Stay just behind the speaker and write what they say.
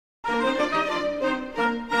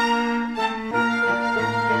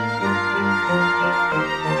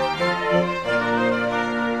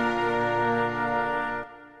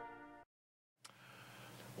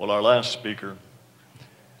our last speaker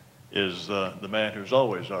is the man who's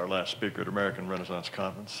always our last speaker at American Renaissance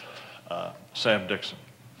Conference, Sam Dickson.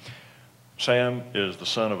 Sam is the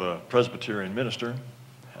son of a Presbyterian minister,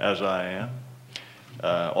 as I am.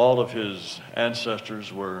 All of his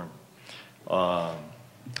ancestors were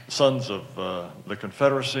sons of the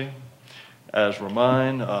Confederacy, as were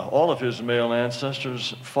mine. All of his male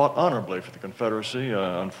ancestors fought honorably for the Confederacy.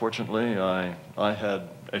 Unfortunately, I had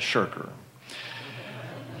a shirker.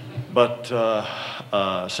 But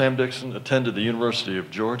Sam Dickson attended the University of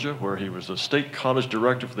Georgia, where he was the state college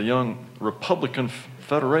director for the Young Republican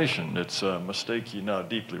Federation. It's a mistake he now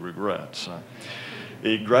deeply regrets.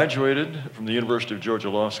 He graduated from the University of Georgia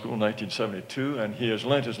Law School in 1972, and he has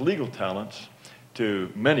lent his legal talents to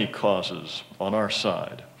many causes on our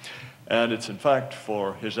side. And it's in fact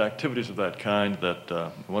for his activities of that kind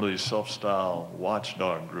that one of these self-styled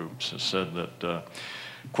watchdog groups has said that,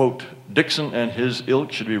 quote, Dickson and his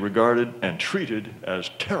ilk should be regarded and treated as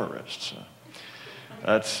terrorists.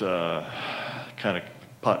 That's kind of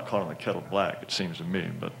pot calling the kettle black, it seems to me.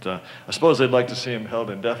 But I suppose they'd like to see him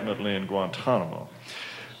held indefinitely in Guantanamo.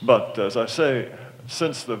 But as I say,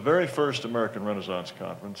 since the very first American Renaissance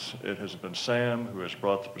Conference, it has been Sam who has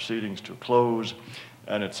brought the proceedings to a close,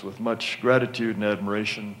 and it's with much gratitude and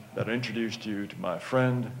admiration that I introduce to you to my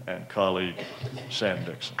friend and colleague, Sam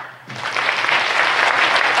Dickson.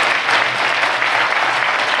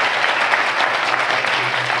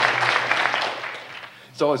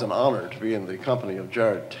 It's always an honor to be in the company of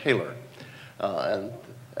Jared Taylor. And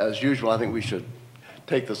as usual, I think we should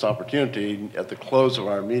take this opportunity at the close of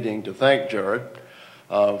our meeting to thank Jared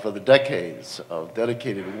for the decades of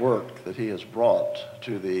dedicated work that he has brought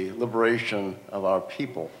to the liberation of our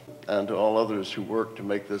people and to all others who work to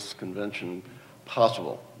make this convention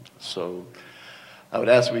possible. So I would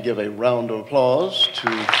ask we give a round of applause to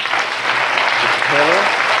Mr.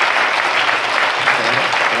 Taylor.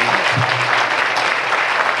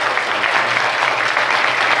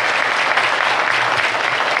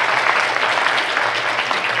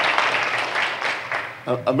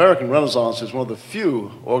 American Renaissance is one of the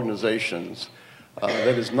few organizations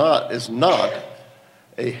that is not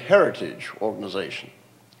a heritage organization.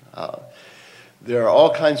 There are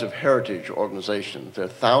all kinds of heritage organizations. There are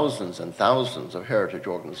thousands and thousands of heritage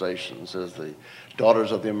organizations. There's the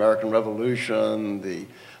Daughters of the American Revolution, the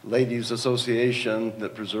Ladies Association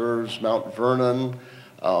that preserves Mount Vernon.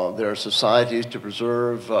 There are societies to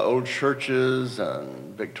preserve old churches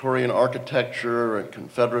and Victorian architecture and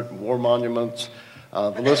Confederate war monuments.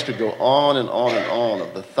 The list could go on and on and on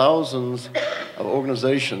of the thousands of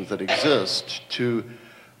organizations that exist to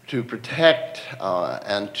protect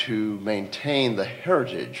and to maintain the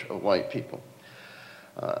heritage of white people.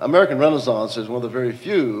 American Renaissance is one of the very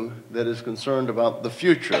few that is concerned about the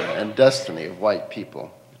future and destiny of white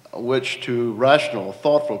people, which to rational,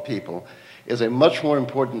 thoughtful people is a much more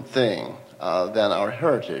important thing than our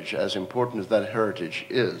heritage, as important as that heritage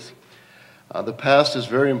is. The past is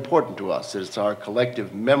very important to us. It is our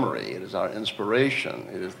collective memory. It is our inspiration.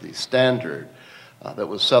 It is the standard that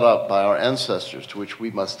was set up by our ancestors to which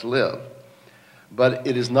we must live. But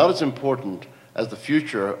it is not as important as the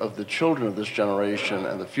future of the children of this generation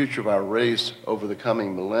and the future of our race over the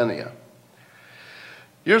coming millennia.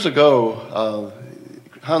 Years ago,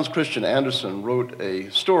 Hans Christian Andersen wrote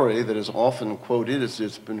a story that is often quoted.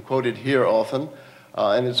 It's been quoted here often,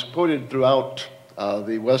 and it's quoted throughout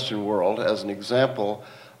the Western world as an example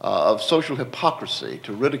of social hypocrisy,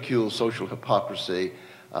 to ridicule social hypocrisy,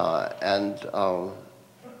 and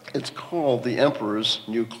it's called The Emperor's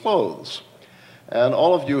New Clothes. And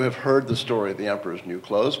all of you have heard the story of the Emperor's New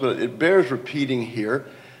Clothes, but it bears repeating here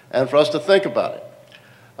and for us to think about it.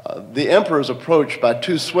 The emperor is approached by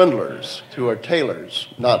two swindlers who are tailors,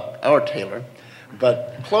 not our tailor,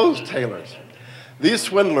 but clothes tailors. These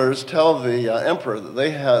swindlers tell the emperor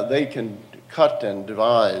that they can cut and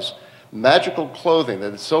devise magical clothing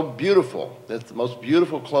that is so beautiful, that's the most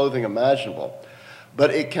beautiful clothing imaginable, but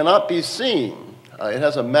it cannot be seen. It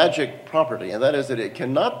has a magic property, and that is that it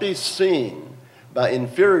cannot be seen by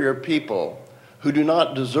inferior people who do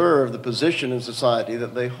not deserve the position in society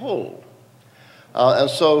that they hold. And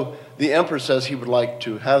so the emperor says he would like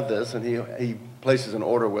to have this, and he places an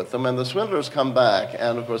order with them, and the swindlers come back,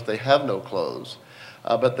 and of course they have no clothes.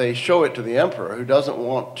 But they show it to the emperor, who doesn't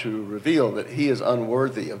want to reveal that he is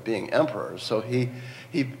unworthy of being emperor. So he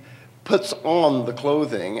puts on the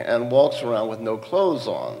clothing and walks around with no clothes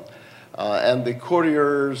on. And the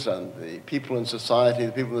courtiers and the people in society,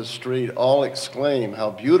 the people in the street, all exclaim how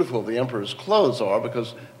beautiful the emperor's clothes are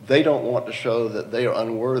because they don't want to show that they are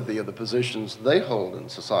unworthy of the positions they hold in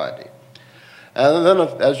society. And then,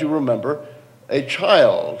 as you remember, a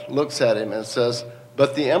child looks at him and says,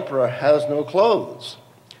 "But the emperor has no clothes."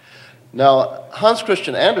 Now, Hans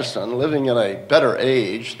Christian Andersen, living in a better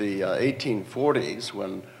age, the 1840s,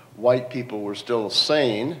 when white people were still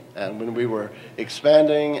sane and when we were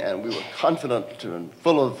expanding and we were confident and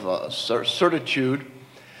full of certitude,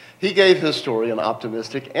 he gave his story an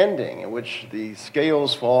optimistic ending in which the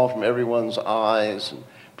scales fall from everyone's eyes and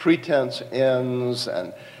pretense ends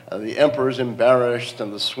and the emperor's embarrassed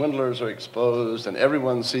and the swindlers are exposed and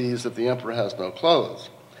everyone sees that the emperor has no clothes.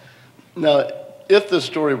 Now, if this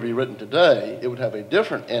story were written today, it would have a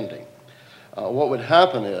different ending. What would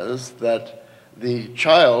happen is that the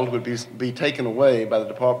child would be taken away by the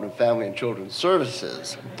Department of Family and Children's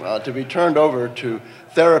Services to be turned over to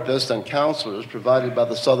therapists and counselors provided by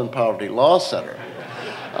the Southern Poverty Law Center.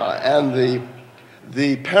 And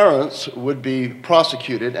the parents would be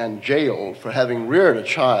prosecuted and jailed for having reared a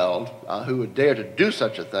child who would dare to do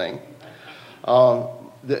such a thing.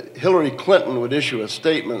 Hillary Clinton would issue a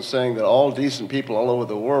statement saying that all decent people all over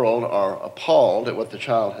the world are appalled at what the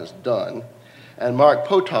child has done. And Mark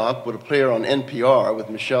Potok would appear on NPR with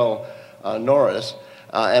Michelle Norris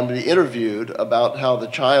and be interviewed about how the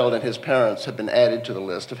child and his parents have been added to the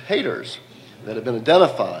list of haters that have been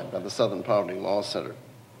identified by the Southern Poverty Law Center.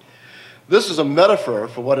 This is a metaphor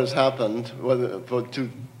for what has happened to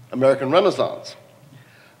American Renaissance.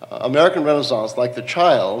 American Renaissance, like the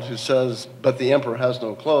child who says, "But the emperor has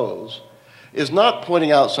no clothes," is not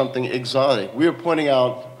pointing out something exotic. We are pointing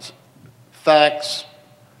out facts,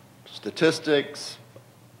 statistics,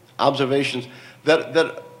 observations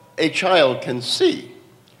that a child can see.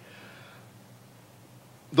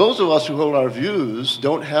 Those of us who hold our views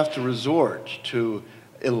don't have to resort to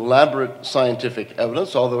elaborate scientific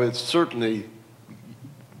evidence, although it's certainly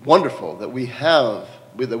wonderful that we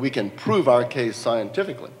can prove our case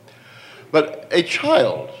scientifically. But a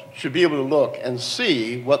child should be able to look and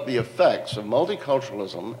see what the effects of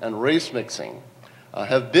multiculturalism and race mixing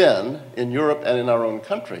have been in Europe and in our own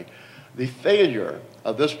country. The failure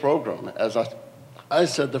of this program, as I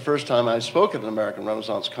said the first time I spoke at an American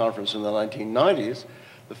Renaissance conference in the 1990s,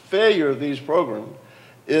 the failure of these programs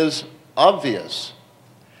is obvious.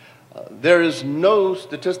 There is no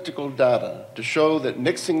statistical data to show that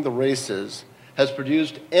mixing the races has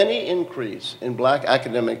produced any increase in black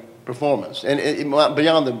academic performance, and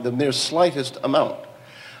beyond the mere slightest amount.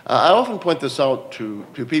 I often point this out to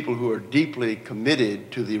people who are deeply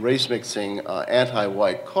committed to the race-mixing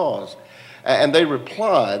anti-white cause, and they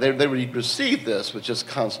reply, they receive this with just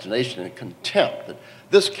consternation and contempt, that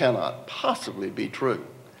this cannot possibly be true.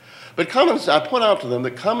 But I point out to them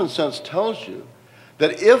that common sense tells you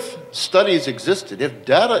that if studies existed, if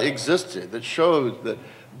data existed that showed that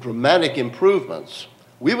dramatic improvements,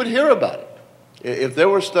 we would hear about it. If there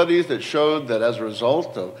were studies that showed that as a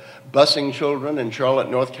result of busing children in Charlotte,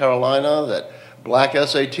 North Carolina, that black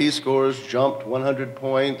SAT scores jumped 100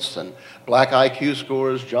 points and black IQ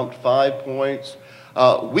scores jumped 5 points,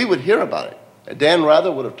 we would hear about it. Dan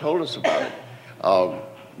Rather would have told us about it.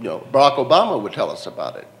 Barack Obama would tell us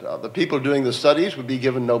about it. The people doing the studies would be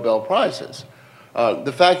given Nobel Prizes.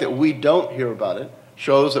 The fact that we don't hear about it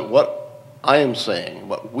shows that what I am saying,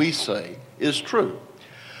 what we say, is true.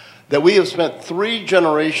 That we have spent 3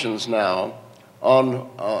 generations now on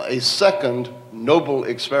a second noble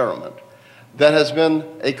experiment that has been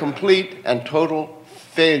a complete and total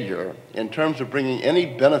failure in terms of bringing any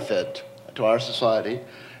benefit to our society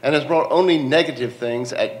and has brought only negative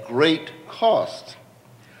things at great cost.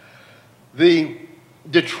 The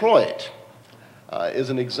Detroit is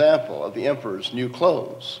an example of the emperor's new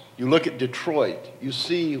clothes. You look at Detroit, you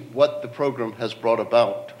see what the program has brought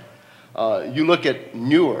about. You look at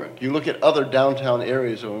Newark, you look at other downtown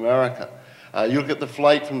areas of America. You look at the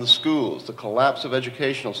flight from the schools, the collapse of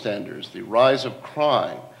educational standards, the rise of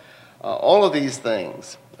crime. All of these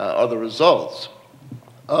things are the results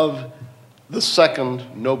of the second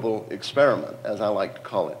noble experiment, as I like to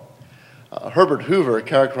call it. Herbert Hoover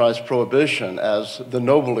characterized Prohibition as the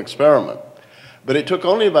noble experiment, but it took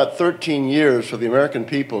only about 13 years for the American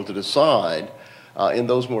people to decide in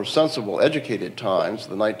those more sensible, educated times,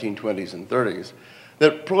 the 1920s and 30s,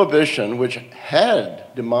 that Prohibition, which had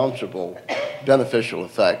demonstrable beneficial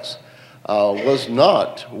effects, was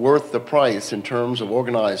not worth the price in terms of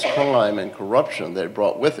organized crime and corruption that it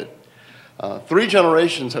brought with it. 3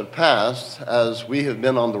 generations have passed as we have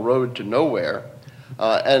been on the road to nowhere,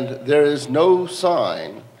 and there is no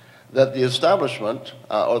sign that the establishment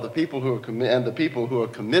or the people who are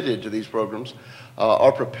committed to these programs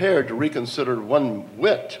are prepared to reconsider one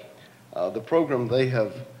whit the program they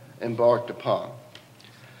have embarked upon.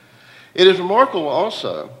 It is remarkable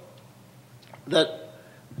also that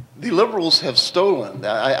The liberals have stolen.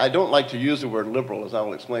 I don't like to use the word liberal, as I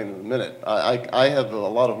will explain in a minute. I have a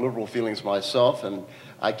lot of liberal feelings myself, and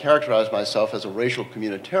I characterize myself as a racial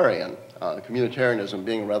communitarian, communitarianism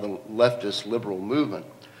being a rather leftist liberal movement.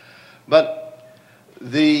 But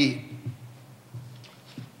one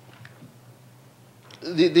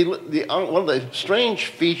of the strange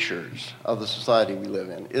features of the society we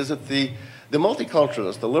live in is that the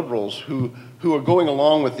multiculturalists, the liberals who are going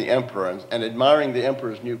along with the emperor and admiring the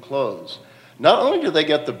emperor's new clothes, not only do they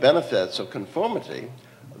get the benefits of conformity,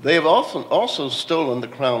 they have often also stolen the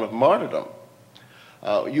crown of martyrdom.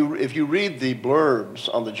 If you read the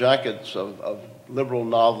blurbs on the jackets of liberal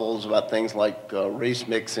novels about things like race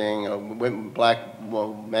mixing, black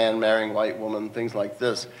man marrying white woman, things like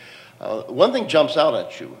this, one thing jumps out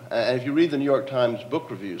at you, and if you read the New York Times book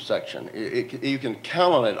review section, you can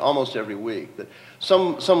count on it almost every week, that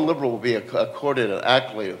some liberal will be accorded an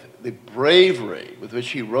accolade of the bravery with which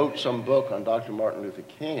he wrote some book on Dr. Martin Luther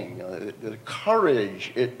King, the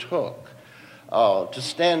courage it took to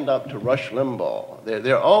stand up to Rush Limbaugh.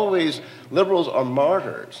 They're always, liberals are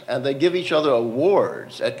martyrs, and they give each other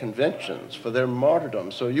awards at conventions for their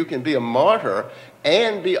martyrdom. So you can be a martyr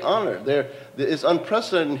and be honored. It's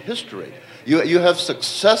unprecedented in history. You have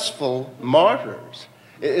successful martyrs.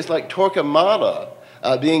 It's like Torquemada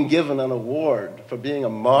being given an award for being a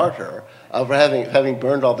martyr, for having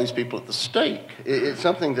burned all these people at the stake. It's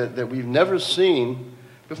something that we've never seen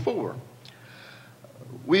before.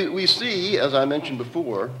 We see, as I mentioned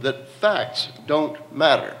before, that facts don't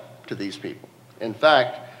matter to these people. In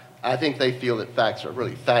fact, I think they feel that facts are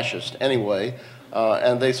really fascist anyway,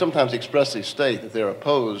 and they sometimes expressly state that they're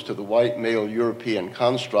opposed to the white male European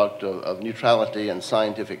construct of neutrality and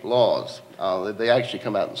scientific laws. They actually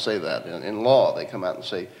come out and say that. In law, they come out and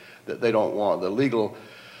say that they don't want the legal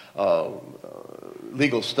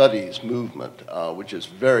studies movement, which is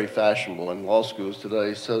very fashionable in law schools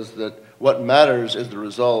today, says that what matters is the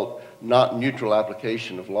result, not neutral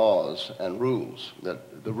application of laws and rules,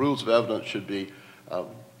 that the rules of evidence should be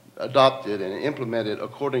adopted and implemented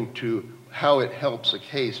according to how it helps a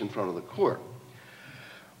case in front of the court.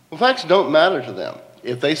 Well, facts don't matter to them.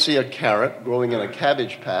 If they see a carrot growing in a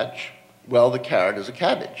cabbage patch, well, the carrot is a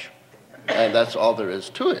cabbage, and that's all there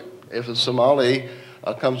is to it. If a Somali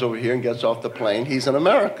comes over here and gets off the plane, he's an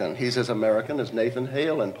American. He's as American as Nathan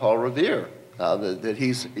Hale and Paul Revere. That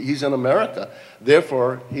he's in America,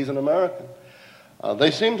 therefore he's an American.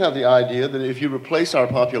 They seem to have the idea that if you replace our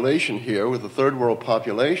population here with a third world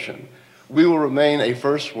population, we will remain a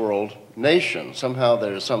first world nation. Somehow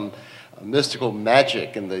there's some mystical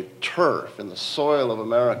magic in the turf, in the soil of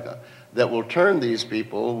America, that will turn these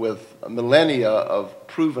people with millennia of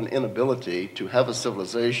proven inability to have a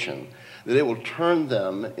civilization, that it will turn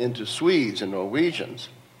them into Swedes and Norwegians.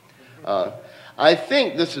 I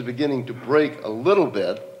think this is beginning to break a little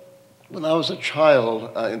bit. When I was a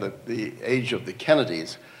child in the age of the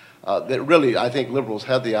Kennedys, that really, I think liberals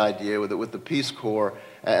had the idea with the Peace Corps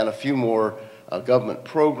and a few more government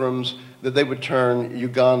programs that they would turn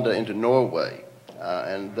Uganda into Norway.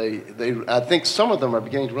 And I think some of them are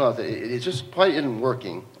beginning to realize that it just quite isn't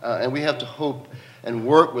working, and we have to hope and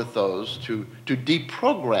work with those to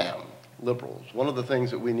deprogram liberals. One of the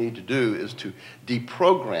things that we need to do is to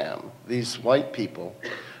deprogram these white people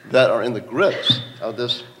that are in the grips of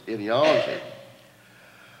this ideology.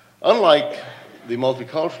 Unlike the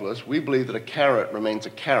multiculturalists, we believe that a carrot remains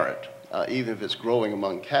a carrot, even if it's growing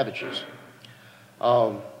among cabbages.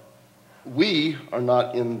 We are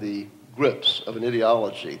not in the grips of an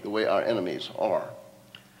ideology the way our enemies are.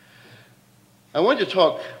 I want to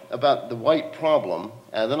talk about the white problem,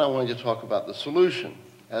 and then I want to talk about the solution.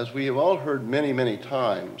 As we have all heard many, many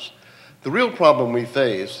times, the real problem we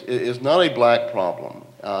face is not a black problem.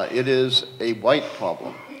 It is a white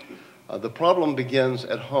problem. The problem begins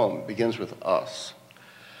at home, begins with us.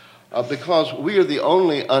 Because we are the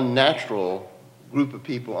only unnatural group of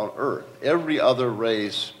people on earth. Every other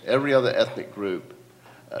race, every other ethnic group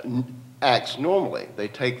acts normally. They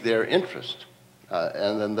take their interest,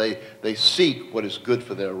 and then they seek what is good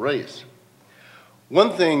for their race.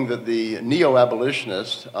 One thing that the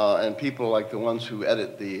neo-abolitionists and people like the ones who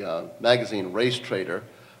edit the magazine Race Trader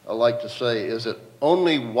like to say is that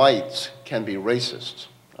only whites can be racists.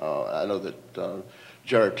 I know that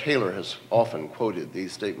Jared Taylor has often quoted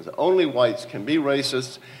these statements. Only whites can be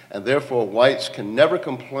racists, and therefore whites can never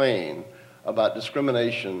complain about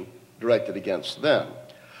discrimination directed against them.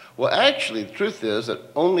 Well, actually, the truth is that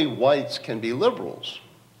only whites can be liberals.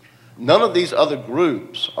 None of these other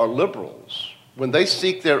groups are liberals. When they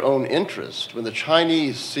seek their own interest, when the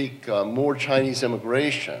Chinese seek more Chinese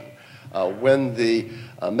immigration, When the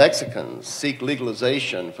Mexicans seek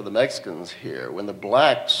legalization for the Mexicans here, when the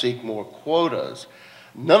blacks seek more quotas,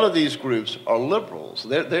 none of these groups are liberals.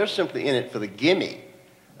 They're simply in it for the gimme.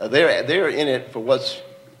 They're in it for what's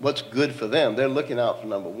good for them. They're looking out for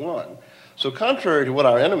number one. So contrary to what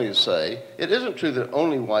our enemies say, it isn't true that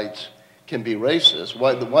only whites can be racist.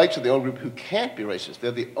 The whites are the only group who can't be racist.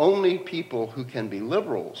 They're the only people who can be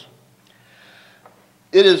liberals.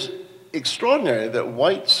 It is extraordinary that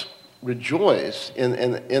whites rejoice in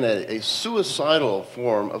a suicidal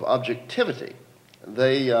form of objectivity.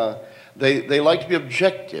 They like to be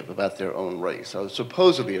objective about their own race,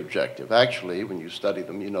 supposedly objective. Actually, when you study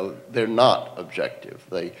them, you know they're not objective.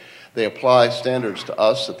 They apply standards to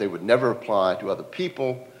us that they would never apply to other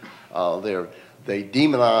people. They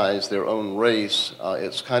demonize their own race.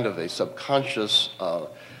 It's kind of a subconscious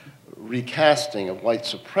recasting of white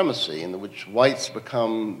supremacy in which whites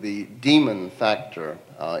become the demon factor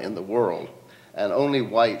in the world. And only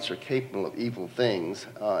whites are capable of evil things,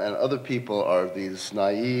 and other people are these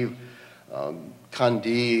naive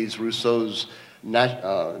Candids, Rousseau's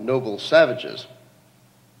noble savages.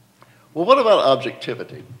 Well, what about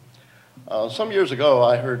objectivity? Some years ago,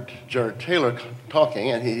 I heard Jared Taylor talking,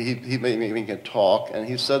 and he made me talk, and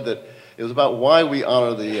he said that it was about why we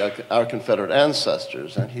honor our Confederate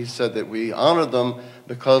ancestors, and he said that we honor them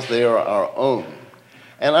because they are our own.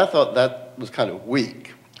 And I thought that was kind of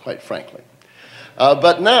weak, quite frankly.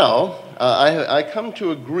 But now, I come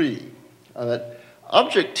to agree that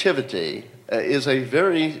objectivity is a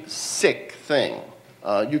very sick thing.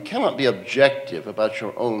 You cannot be objective about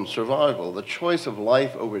your own survival. The choice of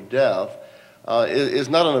life over death is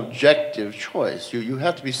not an objective choice. You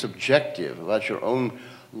have to be subjective about your own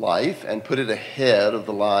life and put it ahead of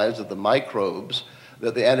the lives of the microbes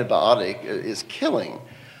that the antibiotic is killing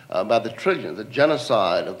by the trillions, the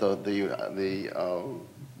genocide of the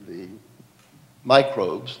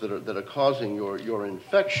microbes that are causing your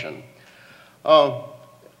infection.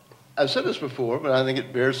 I've said this before, but I think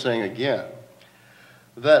it bears saying again,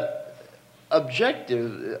 that objectivity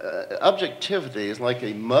is like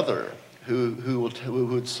a mother who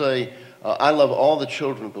would say, I love all the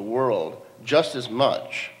children of the world just as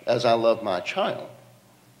much as I love my child.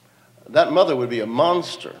 That mother would be a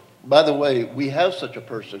monster. By the way, we have such a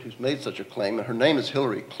person who's made such a claim, and her name is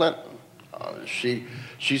Hillary Clinton. She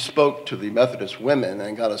spoke to the Methodist women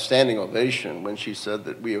and got a standing ovation when she said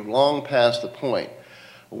that we have long passed the point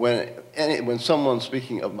when someone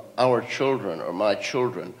speaking of our children or my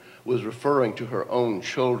children was referring to her own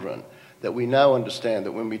children, that we now understand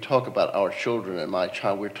that when we talk about our children and my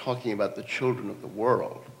child, we're talking about the children of the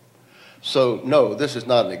world. So, no, this is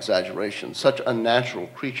not an exaggeration. Such unnatural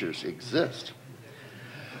creatures exist.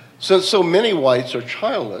 Since so many whites are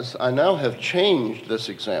childless, I now have changed this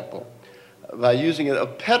example by using it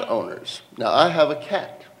of pet owners. Now, I have a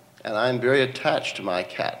cat, and I'm very attached to my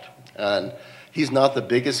cat. And he's not the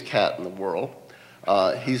biggest cat in the world.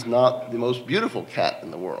 He's not the most beautiful cat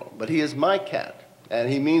in the world, but he is my cat. And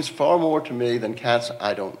he means far more to me than cats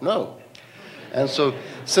I don't know. And so,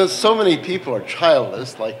 since so many people are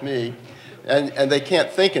childless, like me, and they can't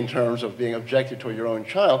think in terms of being objective toward your own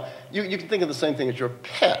child, you can think of the same thing as your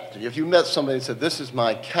pet. If you met somebody and said, this is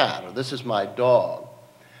my cat, or this is my dog,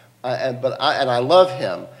 and I love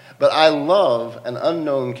him, but I love an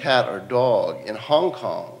unknown cat or dog in Hong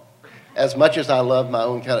Kong as much as I love my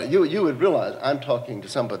own cat, you would realize I'm talking to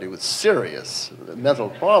somebody with serious mental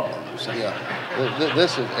problems. Yeah,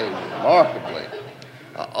 this is a remarkably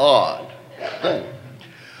odd thing.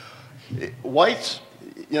 Whites,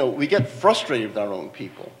 we get frustrated with our own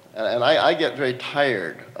people, and I get very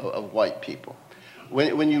tired of white people.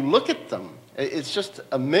 When you look at them, it's just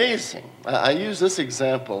amazing. I use this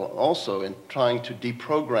example also in trying to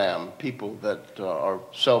deprogram people that are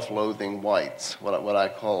self-loathing whites, what I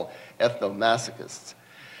call ethnomasochists.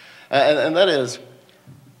 And that is,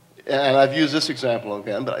 and I've used this example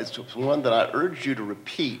again, but it's one that I urge you to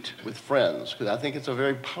repeat with friends, because I think it's a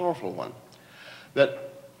very powerful one.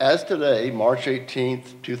 That as today, March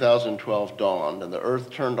 18th, 2012 dawned, and the Earth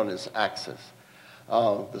turned on its axis,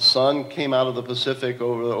 the sun came out of the Pacific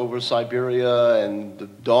over Siberia, and the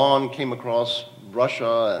dawn came across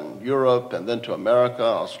Russia and Europe, and then to America,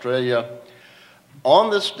 Australia. On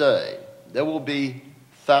this day, there will be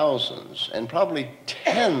thousands and probably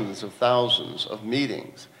tens of thousands of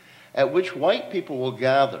meetings at which white people will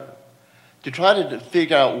gather to try to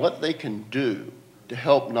figure out what they can do to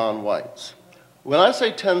help non-whites. When I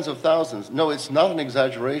say tens of thousands, no, it's not an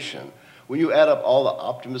exaggeration. When you add up all the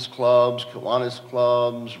Optimist clubs, Kiwanis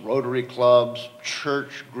clubs, Rotary clubs,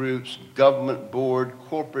 church groups, government board,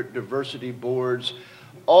 corporate diversity boards,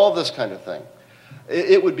 all this kind of thing,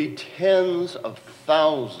 It would be tens of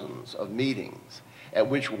thousands of meetings at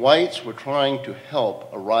which whites were trying to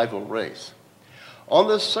help a rival race. On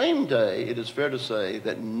the same day, it is fair to say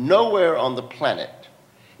that nowhere on the planet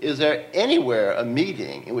is there anywhere a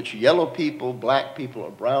meeting in which yellow people, black people,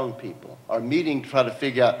 or brown people are meeting to try to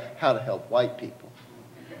figure out how to help white people.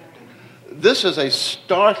 This is a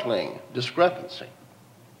startling discrepancy,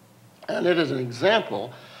 and it is an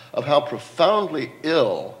example of how profoundly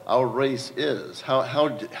ill our race is, how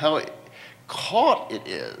caught it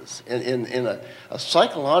is in a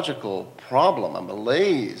psychological problem, a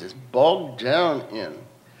malaise, it's bogged down in.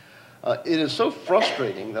 It is so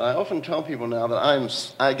frustrating that I often tell people now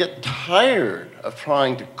that I get tired of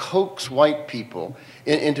trying to coax white people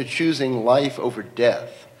into choosing life over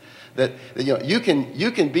death. That you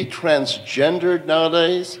can be transgendered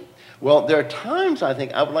nowadays. Well, there are times I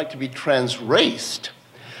think I would like to be transraced,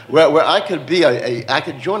 where I could be I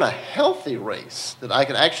could join a healthy race, that I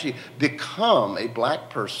could actually become a black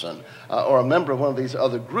person or a member of one of these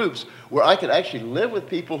other groups, where I could actually live with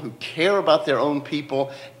people who care about their own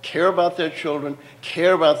people, care about their children,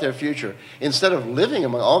 care about their future, instead of living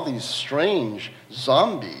among all these strange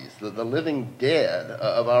zombies, the living dead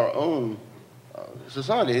of our own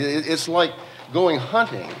society. It's like going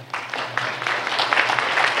hunting.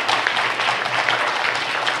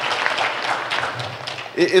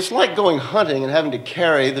 It's like going hunting and having to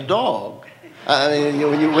carry the dog. I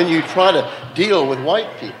mean, when you try to deal with white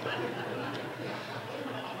people.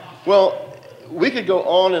 Well, we could go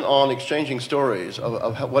on and on exchanging stories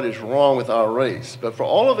of what is wrong with our race, but for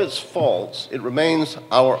all of its faults, it remains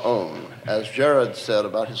our own, as Jared said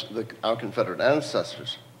about our Confederate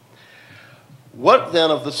ancestors. What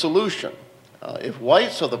then of the solution? If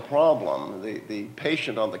whites are the problem, the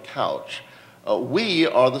patient on the couch, we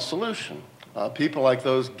are the solution. People like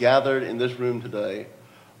those gathered in this room today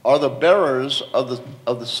are the bearers of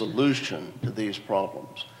the solution to these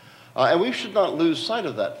problems. And we should not lose sight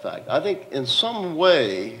of that fact. I think in some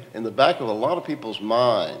way, in the back of a lot of people's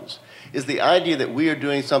minds, is the idea that we are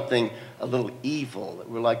doing something a little evil, that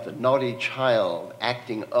we're like the naughty child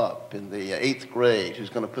acting up in the 8th grade who's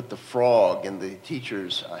going to put the frog in the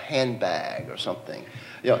teacher's handbag or something.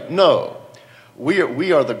 No, we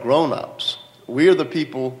are the grown-ups. We are the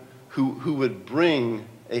people who would bring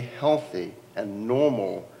a healthy and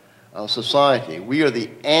normal society. We are the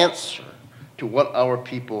answer to what our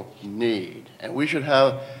people need. And we should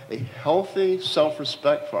have a healthy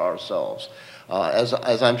self-respect for ourselves,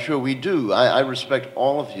 as I'm sure we do. I respect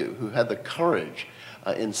all of you who had the courage,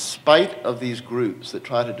 in spite of these groups that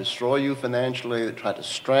try to destroy you financially, that try to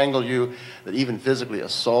strangle you, that even physically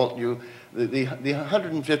assault you. The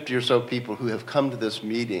 150 or so people who have come to this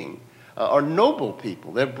meeting are noble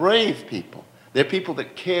people. They're brave people. They're people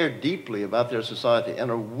that care deeply about their society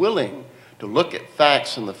and are willing to look at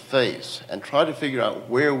facts in the face and try to figure out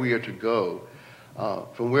where we are to go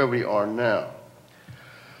from where we are now.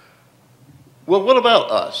 Well, what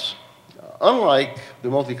about us? Unlike the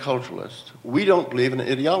multiculturalists, we don't believe in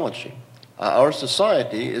an ideology. Our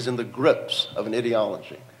society is in the grips of an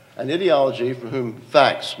ideology for whom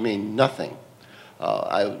facts mean nothing.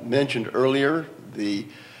 I mentioned earlier the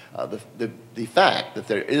fact that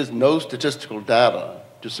there is no statistical data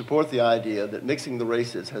to support the idea that mixing the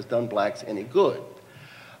races has done blacks any good.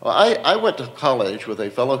 Well, I went to college with a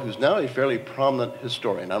fellow who's now a fairly prominent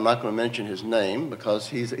historian. I'm not going to mention his name because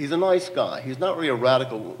he's a nice guy. He's not really a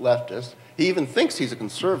radical leftist. He even thinks he's a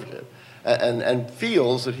conservative and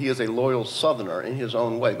feels that he is a loyal Southerner in his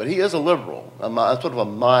own way. But he is a liberal, sort of a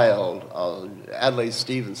mild Adlai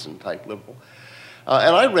Stevenson type liberal.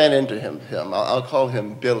 And I ran into him. I'll call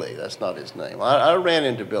him Billy. That's not his name. I ran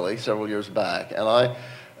into Billy several years back, and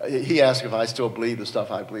he asked if I still believed the stuff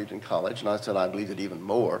I believed in college, and I said I believed it even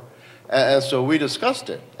more. And so we discussed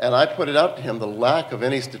it, and I pointed out to him the lack of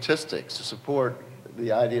any statistics to support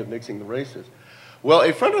the idea of mixing the races. Well,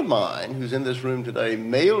 a friend of mine who's in this room today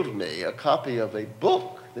mailed me a copy of a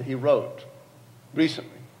book that he wrote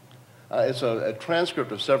recently. It's a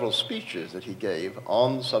transcript of several speeches that he gave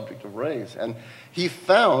on the subject of race. And he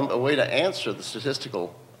found a way to answer the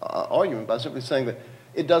statistical argument by simply saying that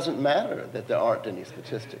it doesn't matter that there aren't any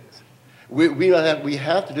statistics. We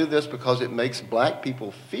have to do this because it makes black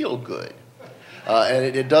people feel good.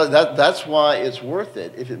 And it does. That's why it's worth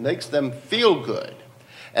it, if it makes them feel good.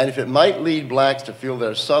 And if it might lead blacks to feel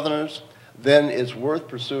they're Southerners, then it's worth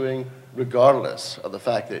pursuing regardless of the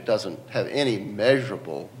fact that it doesn't have any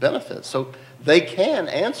measurable benefits. So they can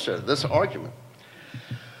answer this argument.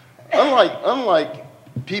 Unlike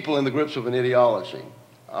people in the grips of an ideology,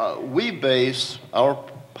 we base our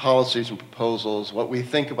policies and proposals, what we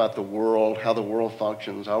think about the world, how the world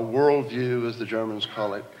functions, our worldview, as the Germans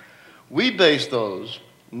call it, we base those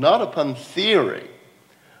not upon theory.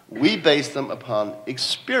 We base them upon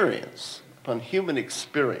experience, upon human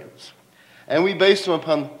experience. And we base them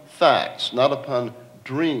upon facts, not upon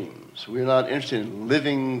dreams. We're not interested in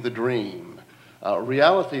living the dream.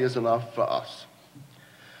 Reality is enough for us.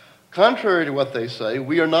 Contrary to what they say,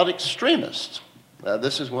 we are not extremists.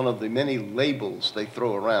 This is one of the many labels they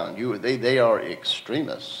throw around. They are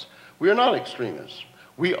extremists. We are not extremists.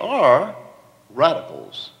 We are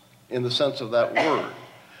radicals in the sense of that word.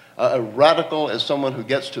 A radical is someone who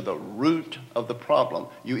gets to the root of the problem.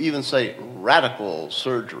 You even say radical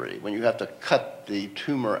surgery when you have to cut the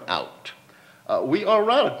tumor out. We are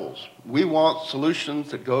radicals. We want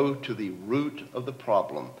solutions that go to the root of the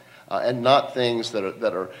problem and not things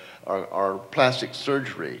that are plastic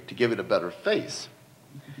surgery to give it a better face.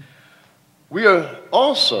 We are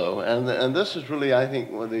also, and this is really, I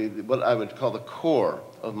think, what I would call the core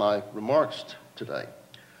of my remarks today,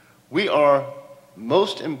 we are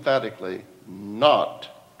most emphatically not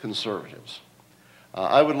conservatives.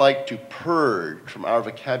 I would like to purge from our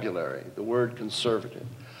vocabulary the word conservative.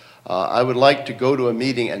 I would like to go to a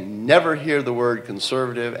meeting and never hear the word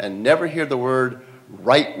conservative and never hear the word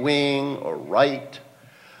right-wing or right.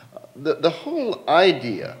 The whole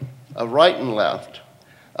idea of right and left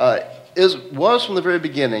was from the very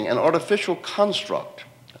beginning an artificial construct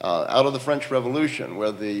out of the French Revolution,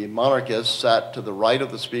 where the monarchists sat to the right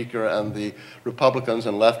of the speaker and the Republicans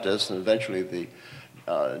and leftists, and eventually the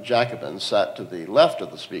Jacobins sat to the left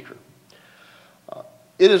of the speaker.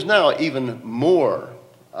 It is now even more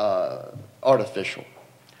artificial.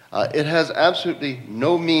 It has absolutely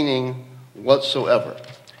no meaning whatsoever.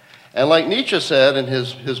 And like Nietzsche said in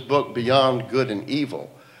his book, Beyond Good and Evil,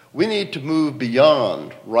 we need to move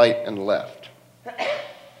beyond right and left.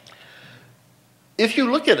 If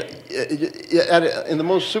you look at it in the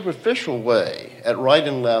most superficial way at right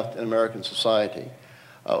and left in American society,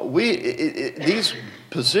 these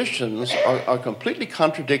positions are completely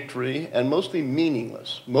contradictory and mostly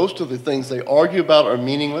meaningless. Most of the things they argue about are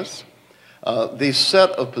meaningless. These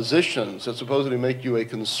set of positions that supposedly make you a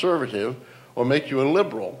conservative or make you a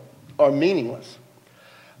liberal are meaningless.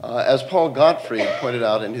 As Paul Gottfried pointed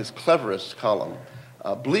out in his cleverest column,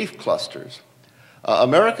 Belief Clusters,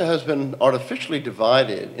 America has been artificially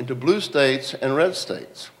divided into blue states and red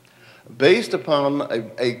states based upon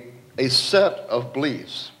a set of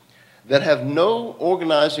beliefs that have no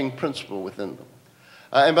organizing principle within them.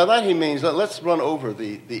 And by that he means, let's run over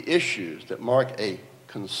the issues that mark a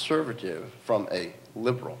conservative from a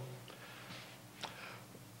liberal.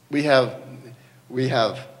 We have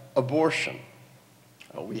abortion.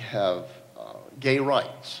 We have gay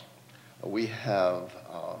rights. We have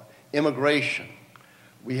immigration.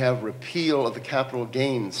 We have repeal of the capital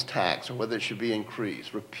gains tax, or whether it should be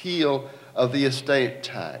increased, repeal of the estate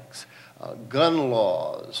tax, gun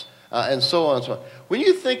laws, and so on and so on. When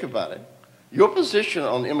you think about it, your position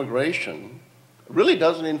on immigration really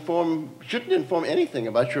shouldn't inform anything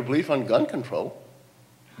about your belief on gun control.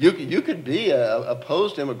 You could be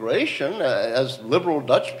opposed to immigration, as liberal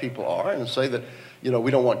Dutch people are, and say that,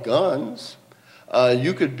 we don't want guns.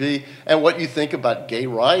 You could be, and what you think about gay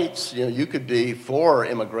rights, you could be for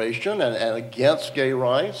immigration and against gay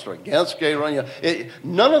rights or against gay rights.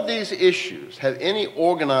 None of these issues have any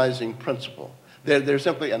organizing principle. They're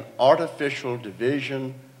simply an artificial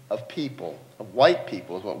division of people, of white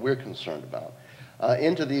people is what we're concerned about,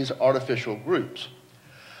 into these artificial groups.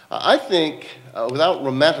 I think, without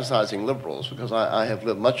romanticizing liberals, because I have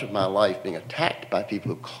lived much of my life being attacked by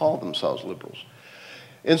people who call themselves liberals,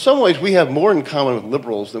 in some ways, we have more in common with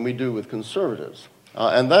liberals than we do with conservatives.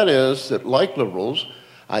 And that is that, like liberals,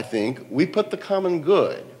 I think, we put the common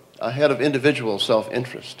good ahead of individual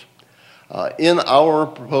self-interest. In our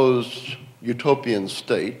proposed utopian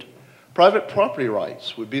state, private property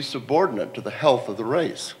rights would be subordinate to the health of the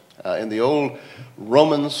race. In the old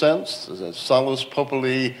Roman sense, as salus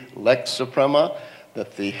populi lex suprema,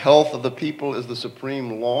 that the health of the people is the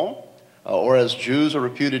supreme law, or as Jews are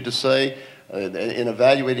reputed to say, in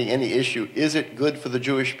evaluating any issue, is it good for the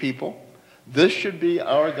Jewish people? This should be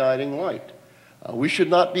our guiding light. We should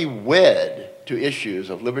not be wed to issues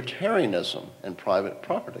of libertarianism and private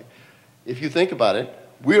property. If you think about it,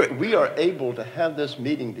 we are able to have this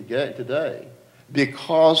meeting today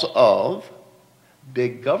because of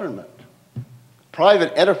big government.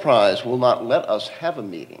 Private enterprise will not let us have a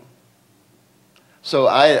meeting. So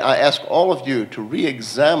I ask all of you to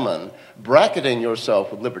re-examine bracketing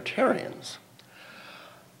yourself with libertarians.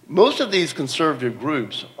 Most of these conservative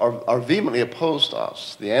groups are vehemently opposed to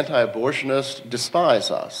us. The anti-abortionists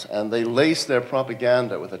despise us, and they lace their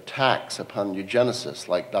propaganda with attacks upon eugenicists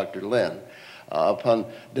like Dr. Lin, upon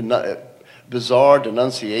bizarre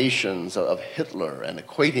denunciations of Hitler and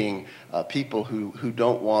equating people who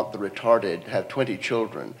don't want the retarded have 20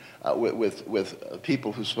 children with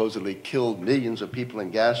people who supposedly killed millions of people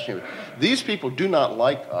in gas chambers. These people do not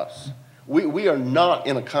like us. We are not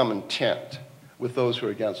in a common tent with those who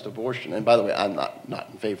are against abortion. And by the way, I'm not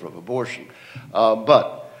in favor of abortion.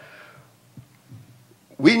 But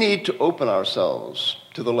we need to open ourselves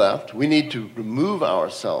to the left. We need to remove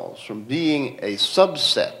ourselves from being a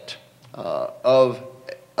subset of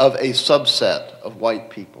a subset of white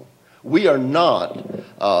people. We are not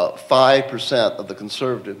 5% of the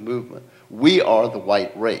conservative movement. We are the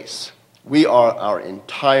white race. We are our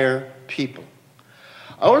entire people.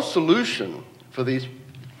 Our solution for these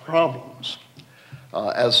problems,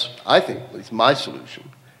 as I think, at least my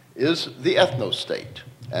solution, is the ethno-state.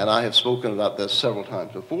 And I have spoken about this several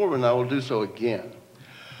times before, and I will do so again.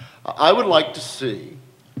 I would like to see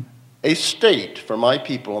a state for my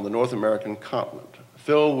people on the North American continent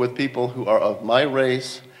filled with people who are of my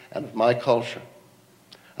race and of my culture.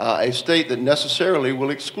 A state that necessarily will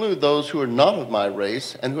exclude those who are not of my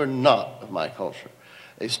race and who are not of my culture.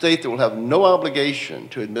 A state that will have no obligation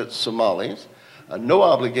to admit Somalis, no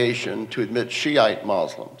obligation to admit Shiite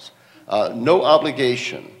Muslims, no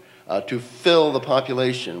obligation to fill the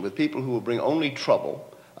population with people who will bring only trouble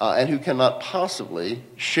and who cannot possibly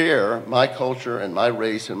share my culture and my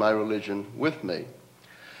race and my religion with me.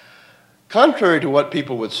 Contrary to what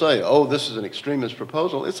people would say, oh, this is an extremist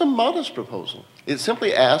proposal, it's a modest proposal. It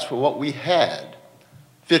simply asks for what we had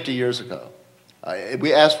 50 years ago.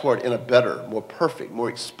 We asked for it in a better, more perfect, more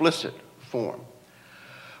explicit form.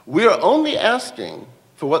 We are only asking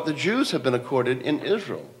for what the Jews have been accorded in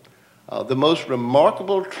Israel, the most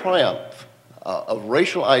remarkable triumph of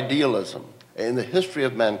racial idealism in the history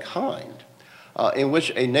of mankind, in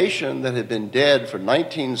which a nation that had been dead for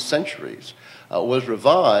 19 centuries was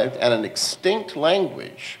revived, and an extinct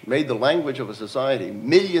language made the language of a society.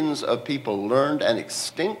 Millions of people learned an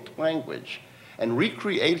extinct language and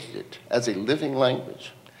recreated it as a living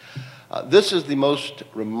language. This is the most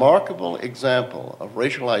remarkable example of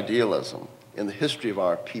racial idealism in the history of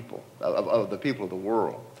our people, of the people of the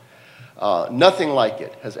world. Nothing like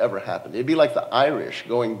it has ever happened. It'd be like the Irish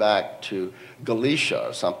going back to Galicia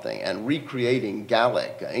or something and recreating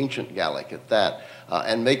Gaelic, ancient Gaelic at that,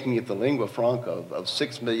 and making it the lingua franca of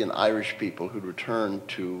 6 million Irish people who'd returned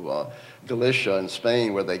to Galicia in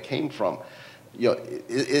Spain, where they came from. You know, it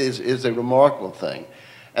is a remarkable thing.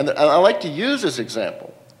 And I like to use this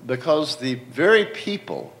example because the very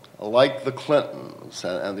people, like the Clintons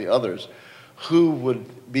and the others, who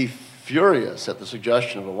would be furious at the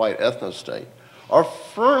suggestion of a white ethno-state, are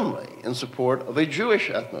firmly in support of a Jewish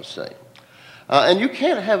ethno-state. And you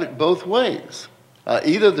can't have it both ways.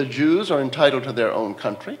 Either the Jews are entitled to their own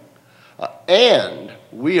country, and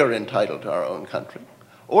we are entitled to our own country,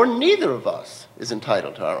 or neither of us is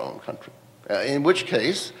entitled to our own country. In which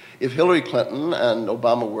case, if Hillary Clinton and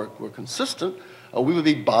Obama were consistent, we would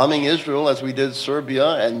be bombing Israel as we did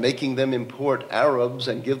Serbia and making them import Arabs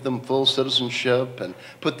and give them full citizenship and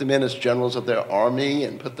put them in as generals of their army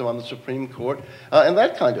and put them on the Supreme Court and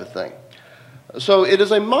that kind of thing. So it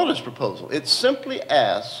is a modest proposal. It simply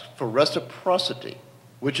asks for reciprocity,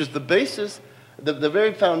 which is the basis, the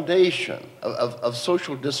very foundation of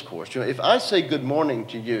social discourse. You know, if I say good morning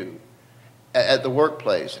to you at the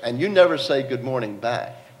workplace and you never say good morning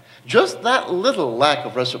back, just that little lack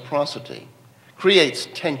of reciprocity creates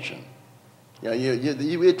tension. You know,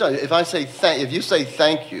 it does. If you say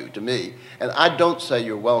thank you to me and I don't say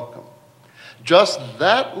you're welcome, just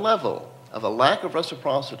that level of a lack of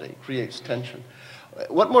reciprocity creates tension.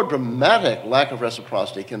 What more dramatic lack of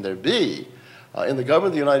reciprocity can there be in the government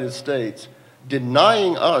of the United States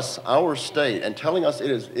denying us our state and telling us it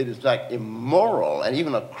is like immoral and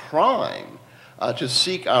even a crime to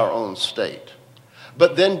seek our own state,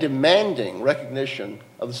 but then demanding recognition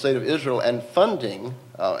of the state of Israel and funding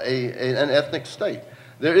an ethnic state?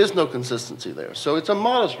 There is no consistency there. So it's a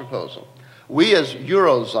modest proposal. We as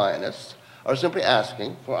Euro-Zionists are simply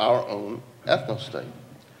asking for our own ethno-state.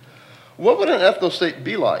 What would an ethno-state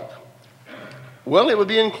be like? Well, it would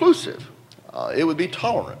be inclusive. It would be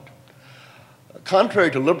tolerant. Contrary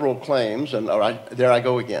to liberal claims, and there I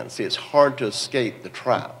go again. See, it's hard to escape the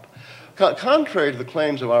trap. Contrary to the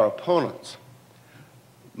claims of our opponents,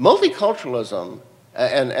 multiculturalism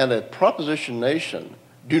and a proposition nation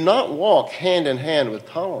do not walk hand in hand with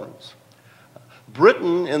tolerance.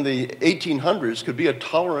 Britain in the 1800s could be a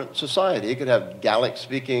tolerant society. It could have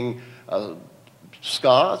Gaelic-speaking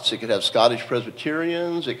Scots, it could have Scottish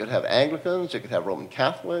Presbyterians, it could have Anglicans, it could have Roman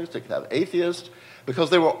Catholics, it could have atheists,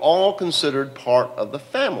 because they were all considered part of the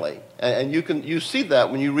family. And you see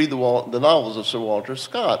that when you read the novels of Sir Walter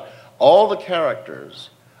Scott. All the characters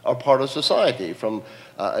are part of society, from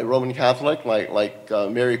a Roman Catholic like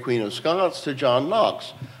Mary Queen of Scots to John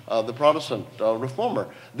Knox, the Protestant reformer.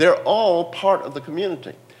 They're all part of the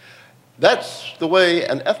community. That's the way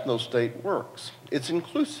an ethno-state works. It's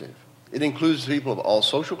inclusive. It includes people of all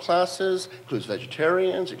social classes, includes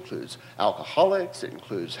vegetarians, includes alcoholics, it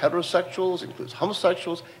includes heterosexuals, it includes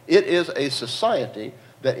homosexuals. It is a society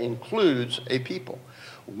that includes a people.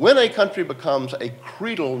 When a country becomes a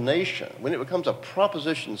creedal nation, when it becomes a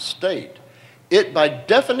proposition state, it by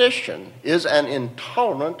definition is an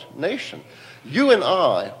intolerant nation. You and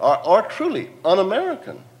I are truly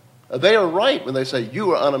un-American. They are right when they say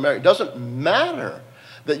you are un-American. It doesn't matter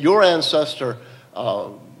that your ancestor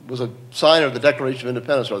was a signer of the Declaration of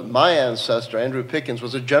Independence, or my ancestor, Andrew Pickens,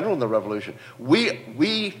 was a general in the Revolution.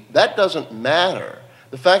 That doesn't matter.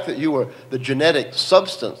 The fact that you were the genetic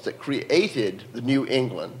substance that created the New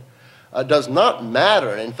England does not matter,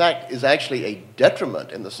 and in fact is actually a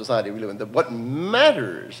detriment in the society we live in. What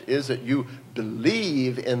matters is that you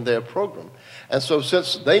believe in their program. And so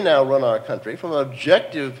since they now run our country, from an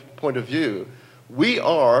objective point of view, we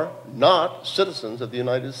are not citizens of the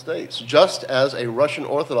United States, just as a Russian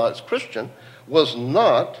Orthodox Christian was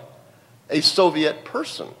not a Soviet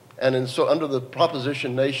person. And so under the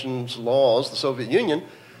proposition nations laws, the Soviet Union,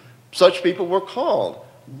 such people were called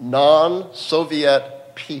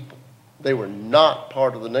non-Soviet people. They were not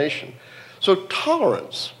part of the nation. So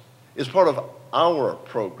tolerance is part of our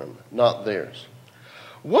program, not theirs.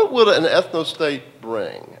 What would an ethno-state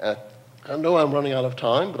bring? I know I'm running out of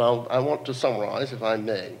time, but I want to summarize, if I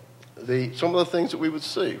may, some of the things that we would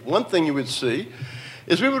see. One thing you would see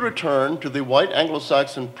is we would return to the white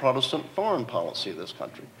Anglo-Saxon Protestant foreign policy of this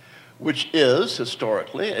country, which is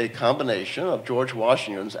historically a combination of George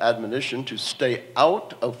Washington's admonition to stay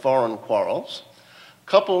out of foreign quarrels,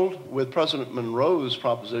 coupled with President Monroe's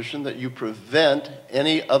proposition that you prevent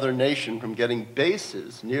any other nation from getting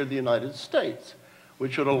bases near the United States,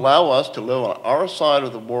 which would allow us to live on our side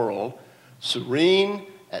of the world, serene,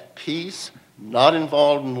 at peace, not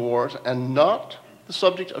involved in wars, and not the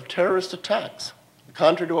subject of terrorist attacks.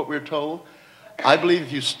 Contrary to what we're told, I believe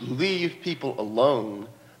if you leave people alone,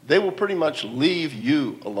 they will pretty much leave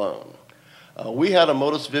you alone. We had a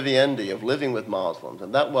modus vivendi of living with Muslims,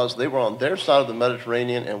 and that was they were on their side of the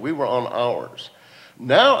Mediterranean and we were on ours.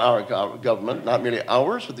 Now our government, not merely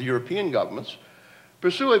ours, but the European governments,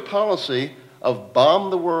 pursue a policy of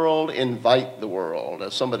bomb the world, invite the world,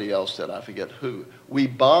 as somebody else said, I forget who. We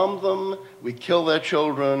bomb them, we kill their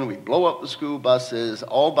children, we blow up the school buses,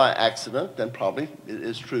 all by accident, then probably it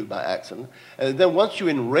is true by accident. And then once you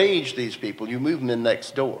enrage these people, you move them in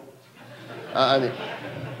next door.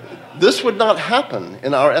 This would not happen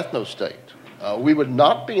in our ethno-state. We would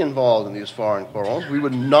not be involved in these foreign quarrels. We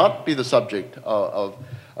would not be the subject of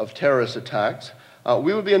terrorist attacks.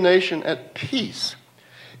 We would be a nation at peace.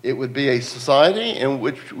 It would be a society in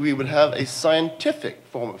which we would have a scientific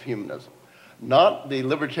form of humanism, not the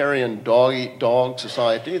libertarian dog-eat-dog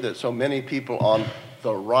society that so many people on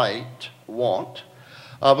the right want,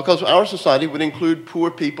 because our society would include poor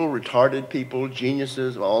people, retarded people,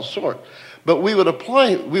 geniuses of all sorts. But we would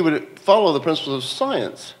follow the principles of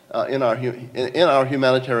science in our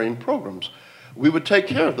humanitarian programs. We would take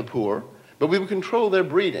care of the poor, but we would control their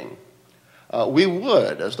breeding. We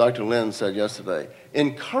would, as Dr. Lynn said yesterday,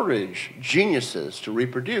 encourage geniuses to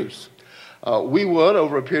reproduce. We would,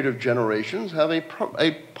 over a period of generations, have a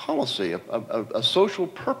policy, a social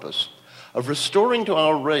purpose of restoring to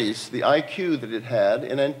our race the IQ that it had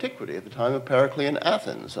in antiquity at the time of Periclean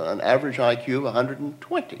Athens, an average IQ of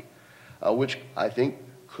 120, which I think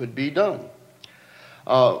could be done.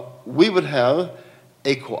 We would have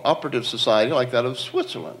a cooperative society like that of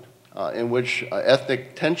Switzerland, in which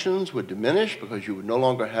ethnic tensions would diminish because you would no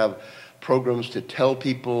longer have programs to tell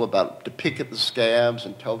people about, to pick at the scabs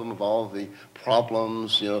and tell them of all of the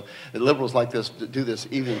problems. You know, the liberals like this do this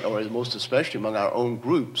even, or most especially among our own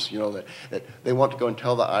groups, you know, that they want to go and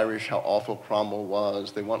tell the Irish how awful Cromwell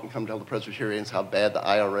was. They want to come tell the Presbyterians how bad the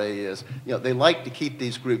IRA is. You know, they like to keep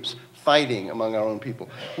these groups fighting among our own people.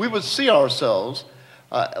 We would see ourselves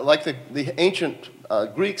like the ancient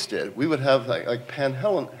Greeks did. We would have like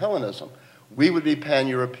Pan-Hellenism. We would be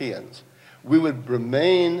Pan-Europeans. We would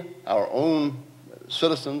remain our own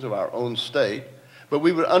citizens of our own state, but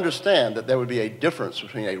we would understand that there would be a difference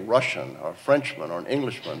between a Russian or a Frenchman or an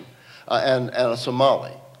Englishman and a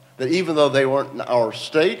Somali. That even though they weren't in our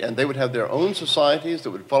state and they would have their own societies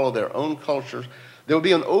that would follow their own cultures, there would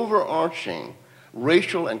be an overarching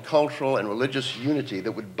racial and cultural and religious unity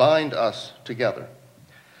that would bind us together.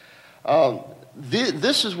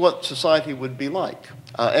 This is what society would be like.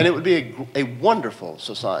 And it would be a wonderful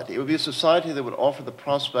society. It would be a society that would offer the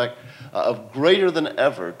prospect of greater than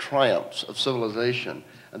ever triumphs of civilization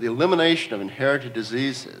and the elimination of inherited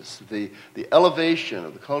diseases, the elevation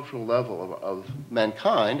of the cultural level of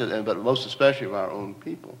mankind, but most especially of our own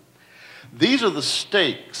people. These are the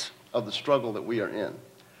stakes of the struggle that we are in.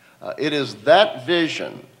 It is that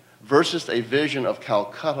vision versus a vision of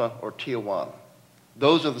Calcutta or Tijuana.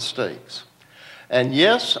 Those are the stakes. And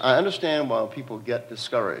yes, I understand why people get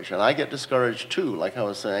discouraged, and I get discouraged too, like I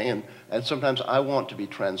was saying, and sometimes I want to be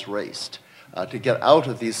transraced to get out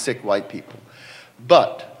of these sick white people.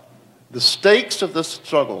 But the stakes of this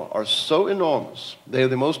struggle are so enormous. They are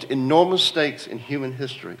the most enormous stakes in human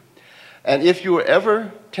history. And if you are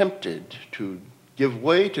ever tempted to give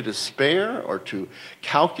way to despair or to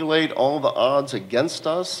calculate all the odds against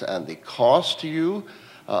us and the cost to you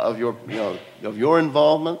of your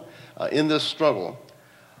involvement in this struggle,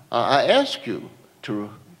 I ask you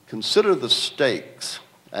to consider the stakes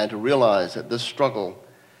and to realize that this struggle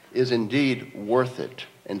is indeed worth it.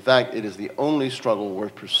 In fact, it is the only struggle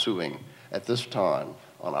worth pursuing at this time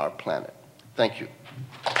on our planet. Thank you.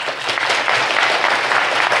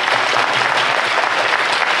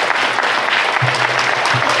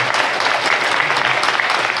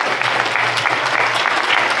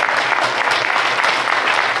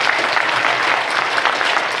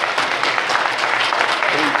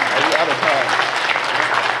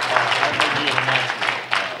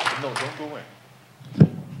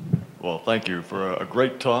 Well, thank you for a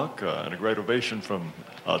great talk and a great ovation from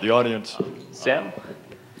the audience. Sam,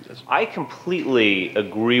 I completely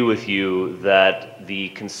agree with you that the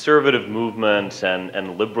conservative movement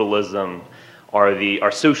and liberalism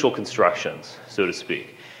are social constructions, so to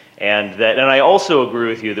speak. And I also agree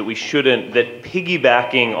with you that that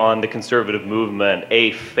piggybacking on the conservative movement,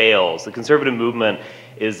 fails. The conservative movement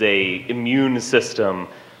is an immune system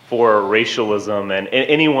for racialism and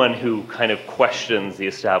anyone who kind of questions the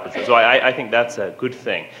establishment. So I think that's a good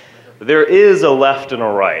thing. But there is a left and a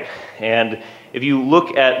right. And if you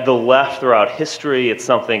look at the left throughout history, it's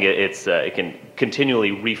something, it can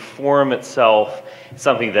continually reform itself. It's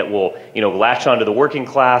something that will, latch onto the working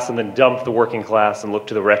class and then dump the working class and look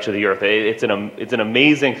to the wretch of the earth. It's an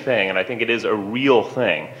amazing thing, and I think it is a real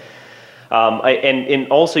thing.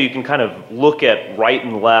 And also you can kind of look at right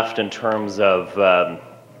and left in terms of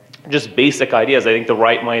just basic ideas. I think the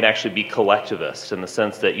right might actually be collectivist in the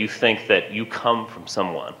sense that you think that you come from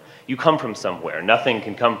someone. You come from somewhere. Nothing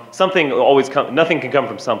can come from something.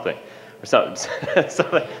 Or sorry, it's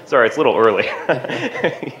a little early.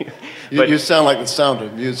 You sound like the sound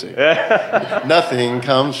of music. Nothing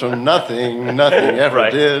comes from nothing. Nothing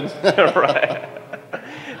ever did.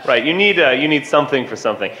 Right. You need something for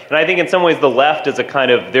something. And I think in some ways the left is a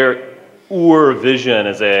kind of their vision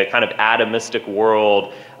is a kind of atomistic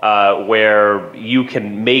world where you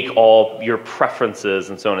can make all your preferences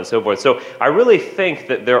and so on and so forth. So I really think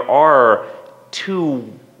that there are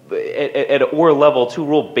two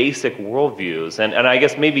real basic worldviews. And I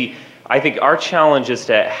guess I think our challenge is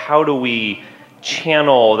to how do we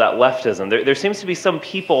channel that leftism. There seems to be some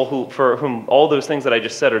people for whom all those things that I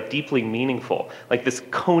just said are deeply meaningful, like this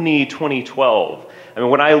Coney 2012. I mean,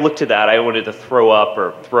 when I looked at that, I wanted to throw up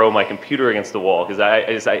or throw my computer against the wall because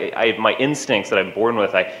I have my instincts that I'm born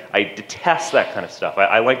with. I detest that kind of stuff.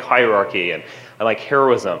 I like hierarchy and I like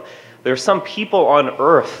heroism. There are some people on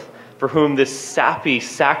Earth for whom this sappy,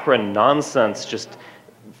 saccharine nonsense just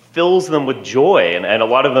fills them with joy, and a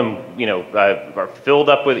lot of them, are filled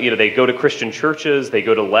up with, they go to Christian churches, they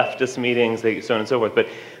go to leftist meetings, so on and so forth. But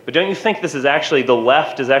don't you think the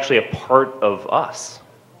left is actually a part of us?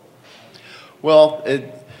 Well,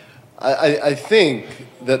 I think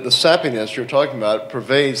that the sappiness you're talking about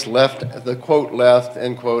pervades the quote left,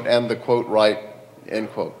 end quote, and the quote right, end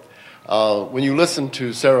quote. When you listen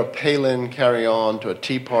to Sarah Palin carry on to a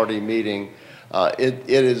Tea Party meeting, it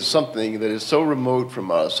is something that is so remote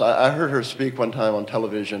from us. I heard her speak one time on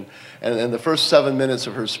television, and in the first 7 minutes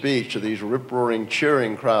of her speech to these rip-roaring,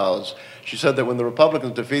 cheering crowds, she said that when the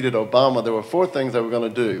Republicans defeated Obama, there were 4 things they were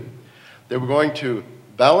going to do. They were going to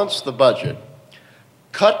balance the budget,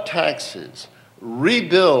 cut taxes,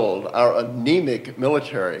 rebuild our anemic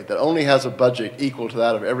military that only has a budget equal to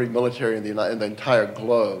that of every military in the entire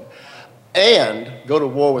globe, and go to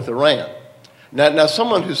war with Iran. Now,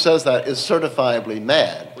 someone who says that is certifiably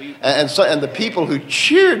mad, and the people who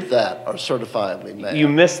cheered that are certifiably mad. You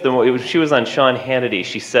missed she was on Sean Hannity.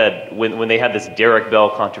 She said, when they had this Derek Bell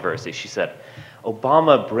controversy, she said,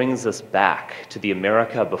 Obama brings us back to the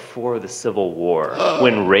America before the Civil War,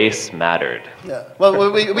 when race mattered. Yeah.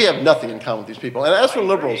 Well, we have nothing in common with these people. And as for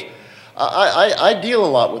liberals, I deal a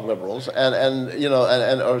lot with liberals,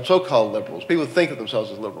 or so-called liberals. People think of themselves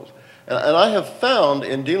as liberals. And I have found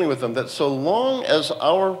in dealing with them that so long as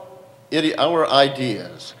our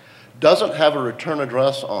ideas doesn't have a return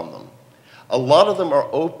address on them, a lot of them are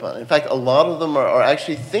open. In fact, a lot of them are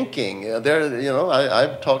actually thinking.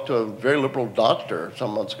 I've talked to a very liberal doctor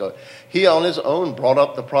some months ago. He, on his own, brought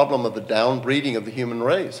up the problem of the downbreeding of the human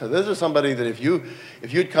race. So this is somebody that if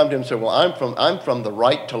you'd come to him and say, "Well, I'm from the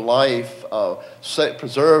right to life,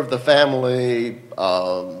 preserve the family,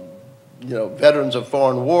 Veterans of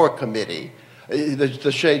Foreign War Committee,"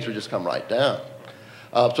 the shades would just come right down.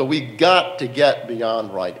 So we got to get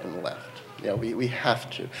beyond right and left. We have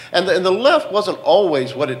to. And the left wasn't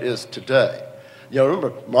always what it is today.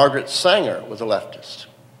 Remember, Margaret Sanger was a leftist.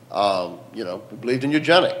 Who believed in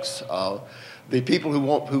eugenics. The people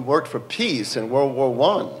who worked for peace in World War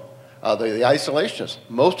I, the isolationists,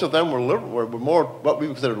 most of them were more what we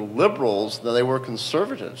consider liberals than they were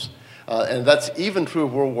conservatives. And that's even true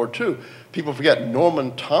of World War II. People forget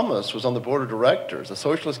Norman Thomas was on the board of directors. The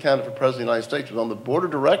socialist candidate for president of the United States was on the board of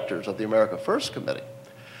directors of the America First Committee.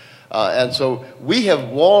 And so we have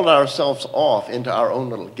walled ourselves off into our own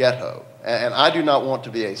little ghetto. And I do not want to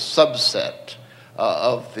be a subset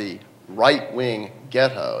of the right-wing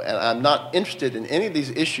ghetto. And I'm not interested in any of these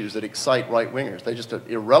issues that excite right-wingers. They're just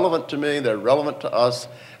irrelevant to me. They're relevant to us.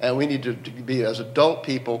 And we need to be, as adult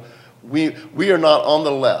people, we are not on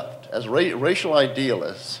the left. As racial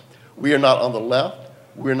idealists, we are not on the left,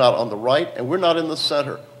 we're not on the right, and we're not in the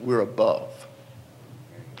center. We're above.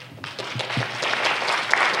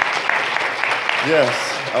 Yes,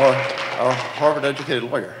 our Harvard-educated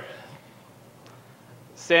lawyer.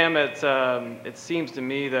 Sam, it seems to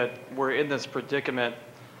me that we're in this predicament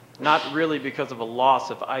not really because of a loss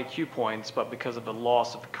of IQ points, but because of a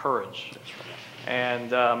loss of courage.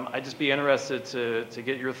 And I'd just be interested to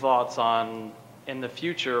get your thoughts on, in the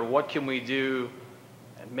future, what can we do?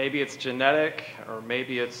 Maybe it's genetic, or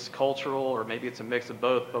maybe it's cultural, or maybe it's a mix of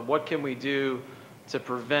both, but what can we do to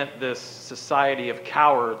prevent this society of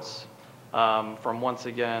cowards from once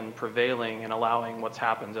again prevailing and allowing what's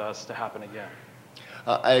happened to us to happen again?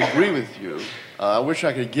 I agree with you. I wish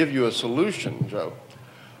I could give you a solution, Joe.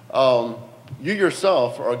 You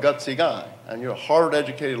yourself are a gutsy guy, and you're a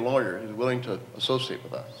Harvard-educated lawyer who's willing to associate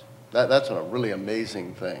with us. That's a really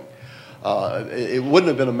amazing thing. It wouldn't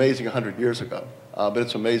have been amazing 100 years ago, but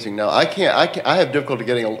it's amazing now. I have difficulty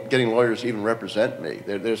getting lawyers to even represent me.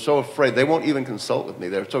 They're so afraid. They won't even consult with me.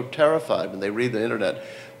 They're so terrified when they read the internet.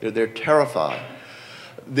 They're terrified.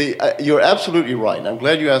 You're absolutely right, and I'm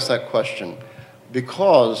glad you asked that question,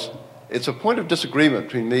 because it's a point of disagreement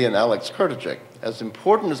between me and Alex Kurtajik. As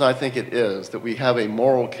important as I think it is that we have a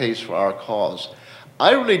moral case for our cause,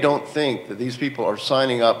 I really don't think that these people are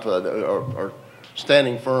signing up or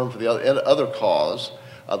standing firm for the other cause,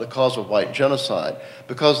 the cause of white genocide,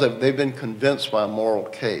 because they've been convinced by a moral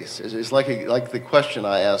case. It's like the question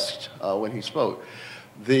I asked when he spoke.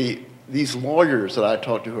 These lawyers that I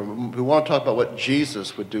talked to who want to talk about what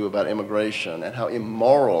Jesus would do about immigration and how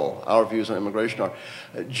immoral our views on immigration are,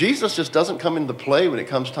 Jesus just doesn't come into play when it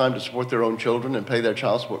comes time to support their own children and pay their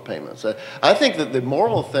child support payments. I think that the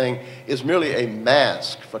moral thing is merely a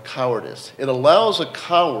mask for cowardice. It allows a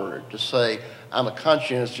coward to say, "I'm a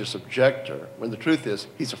conscientious objector," when the truth is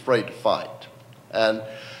he's afraid to fight. And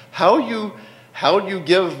how do you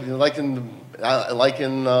give, like in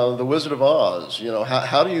The Wizard of Oz,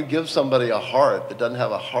 how do you give somebody a heart that doesn't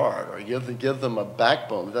have a heart, or give them a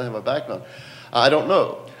backbone that doesn't have a backbone? I don't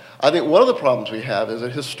know. I think one of the problems we have is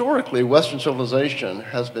that historically Western civilization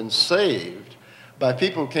has been saved by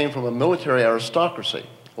people who came from a military aristocracy,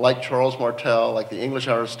 like Charles Martel, like the English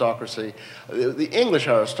aristocracy. The English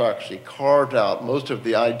aristocracy carved out most of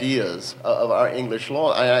the ideas of our English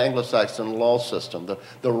law, our Anglo-Saxon law system,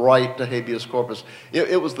 the right to habeas corpus.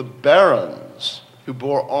 It was the barons who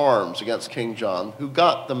bore arms against King John who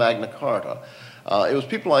got the Magna Carta. It was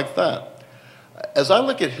people like that. As I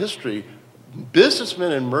look at history,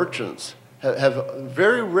 businessmen and merchants have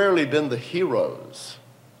very rarely been the heroes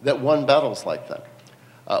that won battles like that.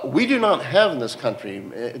 We do not have in this country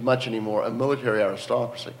much anymore a military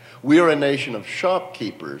aristocracy. We are a nation of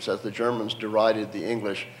shopkeepers, as the Germans derided the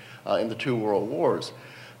English in the 2 world wars.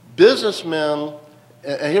 Businessmen,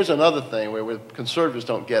 and here's another thing where conservatives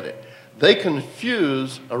don't get it. They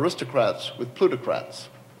confuse aristocrats with plutocrats.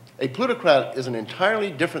 A plutocrat is an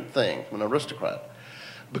entirely different thing from an aristocrat.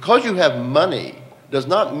 Because you have money does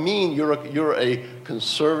not mean you're a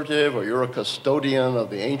conservative or you're a custodian of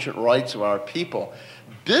the ancient rights of our people.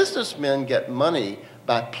 Businessmen get money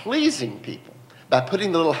by pleasing people, by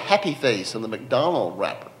putting the little happy face in the McDonald's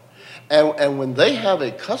wrapper. And when they have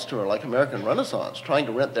a customer like American Renaissance trying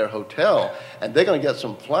to rent their hotel and they're going to get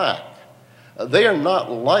some flack, they are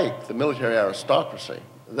not like the military aristocracy.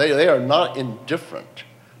 They are not indifferent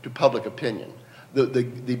to public opinion.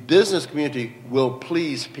 The business community will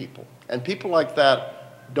please people. And people like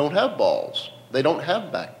that don't have balls. They don't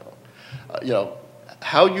have backbone.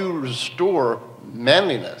 How you restore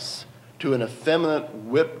manliness to an effeminate,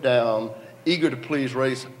 whipped down, eager to please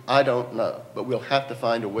race, I don't know. But we'll have to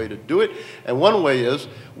find a way to do it. And one way is,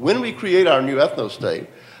 when we create our new ethno-state,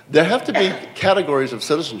 there have to be categories of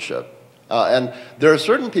citizenship. And there are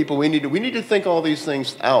certain people we need to think all these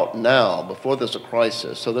things out now before there's a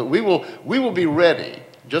crisis, so that we will be ready,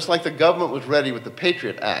 just like the government was ready with the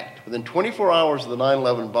Patriot Act. Within 24 hours of the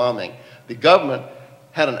 9/11 bombing, the government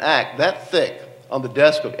had an act that thick on the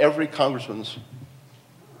desk of every congressman's.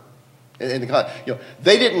 They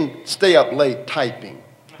didn't stay up late typing.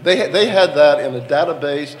 They had that in a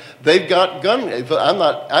database. They've got gun.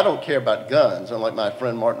 I don't care about guns, unlike my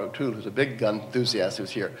friend Martin O'Toole, who's a big gun enthusiast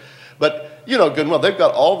who's here. But good and well, they've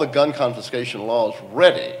got all the gun confiscation laws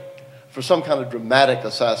ready for some kind of dramatic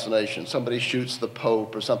assassination. Somebody shoots the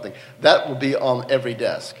Pope or something. That will be on every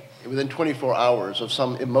desk within 24 hours of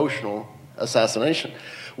some emotional assassination.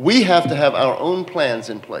 We have to have our own plans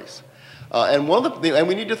in place. And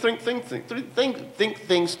we need to think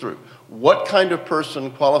things through. What kind of person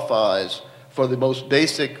qualifies for the most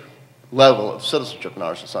basic level of citizenship in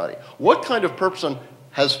our society? What kind of person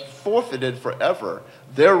has forfeited forever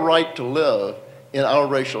their right to live in our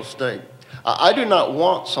racial state? I do not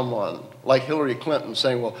want someone like Hillary Clinton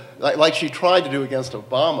saying, well, like she tried to do against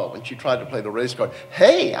Obama when she tried to play the race card.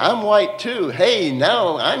 Hey, I'm white too. Hey,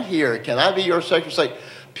 now I'm here. Can I be your Secretary of State?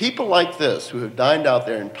 People like this who have dined out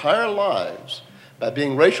their entire lives by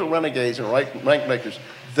being racial renegades and rank makers,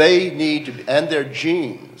 they need to, and their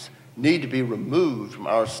genes need to be removed from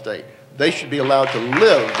our state. They should be allowed to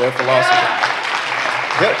live their philosophy.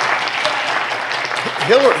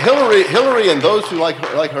 Hillary and those who like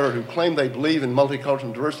her, who claim they believe in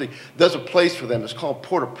multicultural diversity, there's a place for them. It's called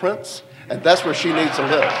Port-au-Prince, and that's where she needs to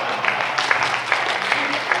live.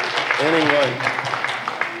 Anyway.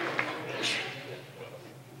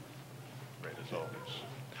 Great as always.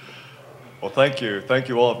 Well, thank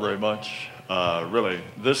you all very much. Really,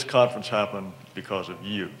 this conference happened because of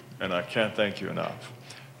you, and I can't thank you enough.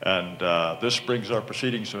 And this brings our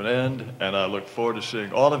proceedings to an end, and I look forward to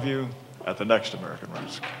seeing all of you at the next American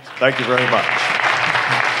Renaissance. Thank you very much.